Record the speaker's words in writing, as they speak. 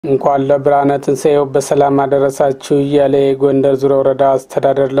እንኳን ለብርሃነ ትንሣኤው በሰላም አደረሳችሁ ያለ የጎንደር ዙሪያ ወረዳ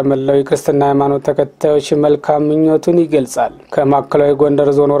አሰተዳደር ለመላው የክርስትና ሃይማኖት ተከታዮች መልካም ምኞቱን ይገልጻል። ከማዕከላዊ ጎንደር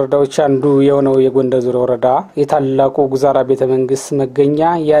ዞን ወረዳዎች አንዱ የሆነው የጎንደር ዙሪያ ወረዳ የታላቁ ጉዛራ ቤተመንግስት መገኛ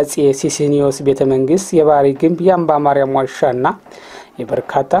የአጼ ሲሲኒዮስ ቤተመንግስት የባህሪ ግንብ የአምባ ማርያም ዋሻና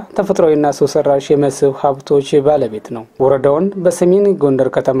የበርካታ ተፈጥሯዊና ሰው ሰራሽ የመስህብ ሀብቶች ባለቤት ነው። ወረዳውን በሰሜን ጎንደር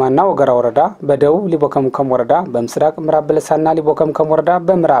ከተማና ወገራ ወረዳ፣ በደቡብ ሊቦከምከም ወረዳ፣ በምስራቅ ምዕራብ በለሳና ሊቦከምከም ወረዳ፣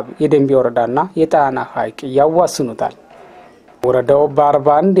 በምዕራብ የደንቢ ወረዳና የጣና ሐይቅ ያዋስኑታል። ወረዳው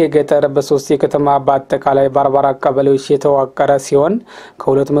በ41 የገጠር በ3 የከተማ በአጠቃላይ በ44 ቀበሌዎች የተዋቀረ ሲሆን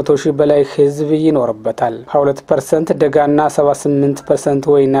ከ200,000 በላይ ህዝብ ይኖርበታል። 22% ደጋና 78%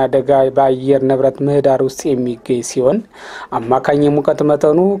 ወይና ደጋ በአየር ንብረት ምህዳር ውስጥ የሚገኝ ሲሆን አማካኝ ሙቀት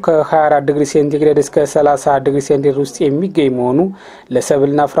መጠኑ ከ24 ዲግሪ ሴንቲግሬድ እስከ 30 ዲግሪ ሴንቲግሬድ ውስጥ የሚገኝ መሆኑ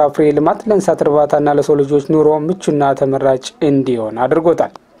ለሰብልና ፍራፍሬ ልማት ለእንስሳት እርባታና ለሰው ልጆች ኑሮ ምቹና ተመራጭ እንዲሆን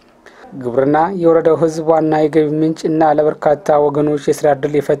አድርጎታል። ግብርና የወረዳው ህዝብ ዋና የገቢ ምንጭ እና ለበርካታ ወገኖች የሥራ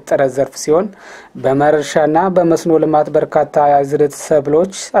ዕድል የፈጠረ ዘርፍ ሲሆን በመርሻና በመስኖ ልማት በርካታ የአዝርዕት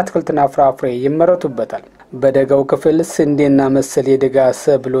ሰብሎች አትክልትና ፍራፍሬ ይመረቱበታል። በደጋው ክፍል ስንዴና መሰል የደጋ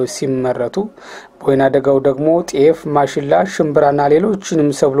ሰብሎች ሲመረቱ በወይና ደጋው ደግሞ ጤፍ፣ ማሽላ፣ ሽምብራና ሌሎችንም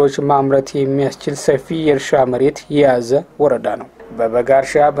ሰብሎች ማምረት የሚያስችል ሰፊ የእርሻ መሬት የያዘ ወረዳ ነው። በበጋ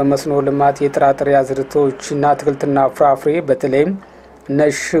እርሻ በመስኖ ልማት የጥራጥሬ አዝርዕቶችና አትክልትና ፍራፍሬ በተለይም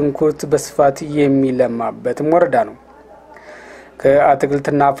ነሽንኩርት በስፋት የሚለማበት ወረዳ ነው።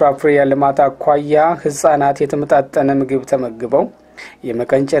 ከአትክልትና ፍራፍሬ ልማት አኳያ ህፃናት የተመጣጠነ ምግብ ተመግበው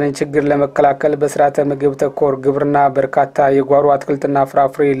የመቀንጨርን ችግር ለመከላከል በስርዓተ ምግብ ተኮር ግብርና በርካታ የጓሮ አትክልትና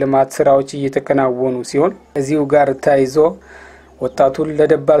ፍራፍሬ ልማት ስራዎች እየተከናወኑ ሲሆን እዚሁ ጋር ታይዞ ወጣቱን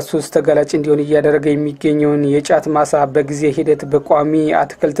ለደባል ሱስ ተጋላጭ እንዲሆን እያደረገ የሚገኘውን የጫት ማሳ በጊዜ ሂደት በቋሚ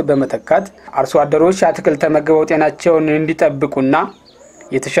አትክልት በመተካት አርሶ አደሮች አትክልት ተመግበው ጤናቸውን እንዲጠብቁና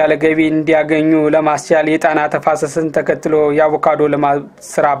የተሻለ ገቢ እንዲያገኙ ለማስቻል የጣና ተፋሰስን ተከትሎ የአቮካዶ ልማት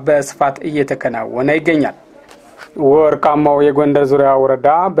ስራ በስፋት እየተከናወነ ይገኛል። ወርቃማው የጎንደር ዙሪያ ወረዳ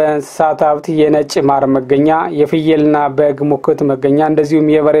በእንስሳት ሀብት የነጭ ማር መገኛ፣ የፍየልና በግ ሙክት መገኛ እንደዚሁም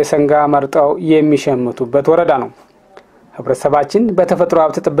የበሬ ሰንጋ መርጠው የሚሸምቱበት ወረዳ ነው። ህብረተሰባችን በተፈጥሮ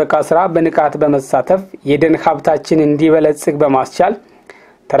ሀብት ጥበቃ ስራ በንቃት በመሳተፍ የደን ሀብታችን እንዲበለጽግ በማስቻል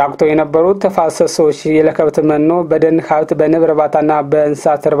ተራቅተው የነበሩ ተፋሰሶች የለከብት መኖ በደን ሀብት በንብ እርባታና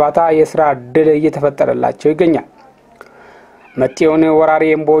በእንስሳት እርባታ የሥራ ዕድል እየተፈጠረላቸው ይገኛል። መጤውን ወራሪ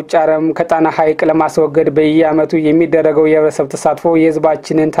እምቦጭ አረም ከጣና ሐይቅ ለማስወገድ በየዓመቱ የሚደረገው የህብረተሰብ ተሳትፎ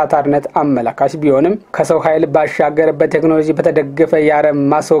የህዝባችንን ታታሪነት አመላካች ቢሆንም ከሰው ኃይል ባሻገር በቴክኖሎጂ በተደገፈ የአረም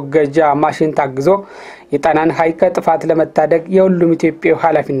ማስወገጃ ማሽን ታግዞ የጣናን ሐይቅ ጥፋት ለመታደግ የሁሉም ኢትዮጵያዊ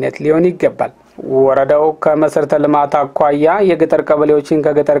ኃላፊነት ሊሆን ይገባል። ወረዳው ከመሰረተ ልማት አኳያ የገጠር ቀበሌዎችን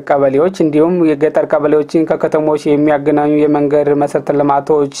ከገጠር ቀበሌዎች እንዲሁም የገጠር ቀበሌዎችን ከከተሞች የሚያገናኙ የመንገድ መሰረተ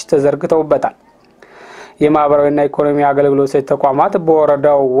ልማቶች ተዘርግተውበታል። የማህበራዊና ኢኮኖሚ አገልግሎት ተቋማት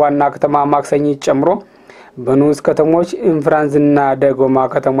በወረዳው ዋና ከተማ ማክሰኝት ጨምሮ በንዑስ ከተሞች ኢንፍራንስና ደጎማ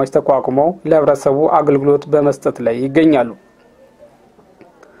ከተሞች ተቋቁመው ለህብረተሰቡ አገልግሎት በመስጠት ላይ ይገኛሉ።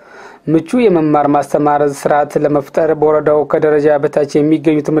 ምቹ የመማር ማስተማር ስርዓት ለመፍጠር በወረዳው ከደረጃ በታች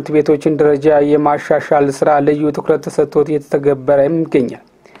የሚገኙ ትምህርት ቤቶችን ደረጃ የማሻሻል ስራ ልዩ ትኩረት ተሰጥቶት እየተተገበረ ይገኛል።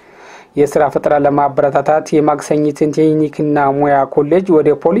 የሥራ ፈጠራ ለማበረታታት የማክሰኝትን ቴክኒክና ሙያ ኮሌጅ ወደ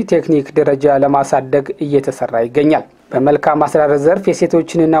ፖሊቴክኒክ ደረጃ ለማሳደግ እየተሰራ ይገኛል። በመልካም አስተዳደር ዘርፍ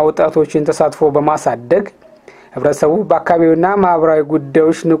የሴቶችንና ወጣቶችን ተሳትፎ በማሳደግ ህብረተሰቡ በአካባቢውና ማህበራዊ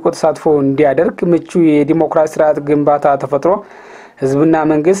ጉዳዮች ንቁ ተሳትፎ እንዲያደርግ ምቹ የዲሞክራሲ ስርዓት ግንባታ ተፈጥሮ ህዝብና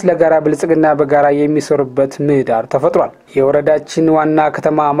መንግስት ለጋራ ብልጽግና በጋራ የሚሰሩበት ምህዳር ተፈጥሯል። የወረዳችን ዋና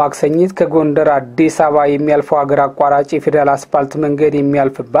ከተማ ማክሰኝት ከጎንደር አዲስ አበባ የሚያልፈው ሀገር አቋራጭ የፌደራል አስፋልት መንገድ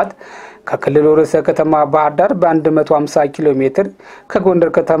የሚያልፍባት ከክልሉ ርዕሰ ከተማ ባህር ዳር በ150 ኪሎ ሜትር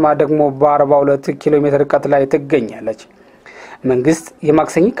ከጎንደር ከተማ ደግሞ በ42 ኪሎ ሜትር ርቀት ላይ ትገኛለች። መንግስት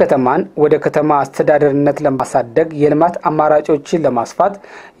የማክሰኝት ከተማን ወደ ከተማ አስተዳደርነት ለማሳደግ የልማት አማራጮችን ለማስፋት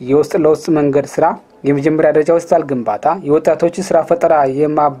የውስጥ ለውስጥ መንገድ ስራ፣ የመጀመሪያ ደረጃ ሆስፒታል ግንባታ፣ የወጣቶች ስራ ፈጠራ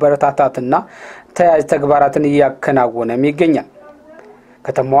የማበረታታትና ተያያዥ ተግባራትን እያከናወነ ይገኛል።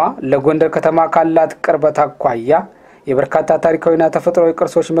 ከተማዋ ለጎንደር ከተማ ካላት ቅርበት አኳያ የበርካታ ታሪካዊና ተፈጥሯዊ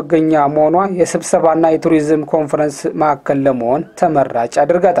ቅርሶች መገኛ መሆኗ የስብሰባና የቱሪዝም ኮንፈረንስ ማዕከል ለመሆን ተመራጭ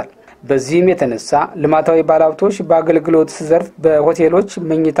አድርጋታል። በዚህም የተነሳ ልማታዊ ባለሀብቶች በአገልግሎት ዘርፍ በሆቴሎች፣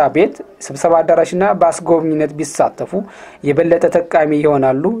 መኝታ ቤት፣ ስብሰባ አዳራሽና በአስጎብኝነት ቢሳተፉ የበለጠ ተጠቃሚ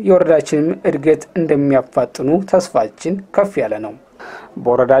ይሆናሉ። የወረዳችንም እድገት እንደሚያፋጥኑ ተስፋችን ከፍ ያለ ነው።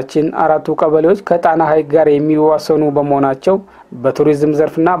 በወረዳችን 4 ቀበሌዎች ከጣና ሐይቅ ጋር የሚዋሰኑ በመሆናቸው በቱሪዝም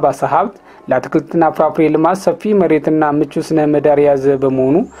ዘርፍና በአሳ ሀብት ለአትክልትና ፍራፍሬ ልማት ሰፊ መሬትና ምቹ ስነ ምህዳር ያዘ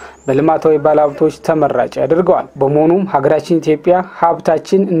በመሆኑ በልማታዊ ባለሀብቶች ተመራጭ ያደርገዋል። በመሆኑም ሀገራችን ኢትዮጵያ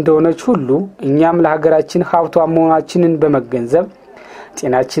ሀብታችን እንደሆነች ሁሉ እኛም ለሀገራችን ሀብቷ መሆናችንን በመገንዘብ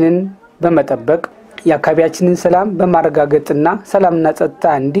ጤናችንን በመጠበቅ የአካባቢያችንን ሰላም በማረጋገጥና ሰላምና ጸጥታ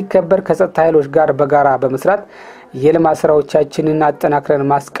እንዲከበር ከጸጥታ ኃይሎች ጋር በጋራ በመስራት የልማት ስራዎቻችንን አጠናክረን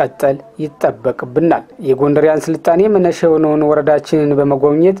ማስቀጠል ይጠበቅብናል። የጎንደሪያን ስልጣኔ መነሻ የሆነውን ወረዳችንን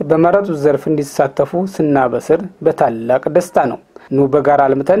በመጎብኘት በመረጡት ዘርፍ እንዲሳተፉ ስናበስር በታላቅ ደስታ ነው። ኑ በጋራ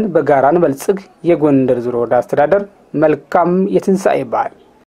አልምተን በጋራ እንበልጽግ። የጎንደር ዙሪያ ወረዳ አስተዳደር መልካም የትንሳኤ በዓል።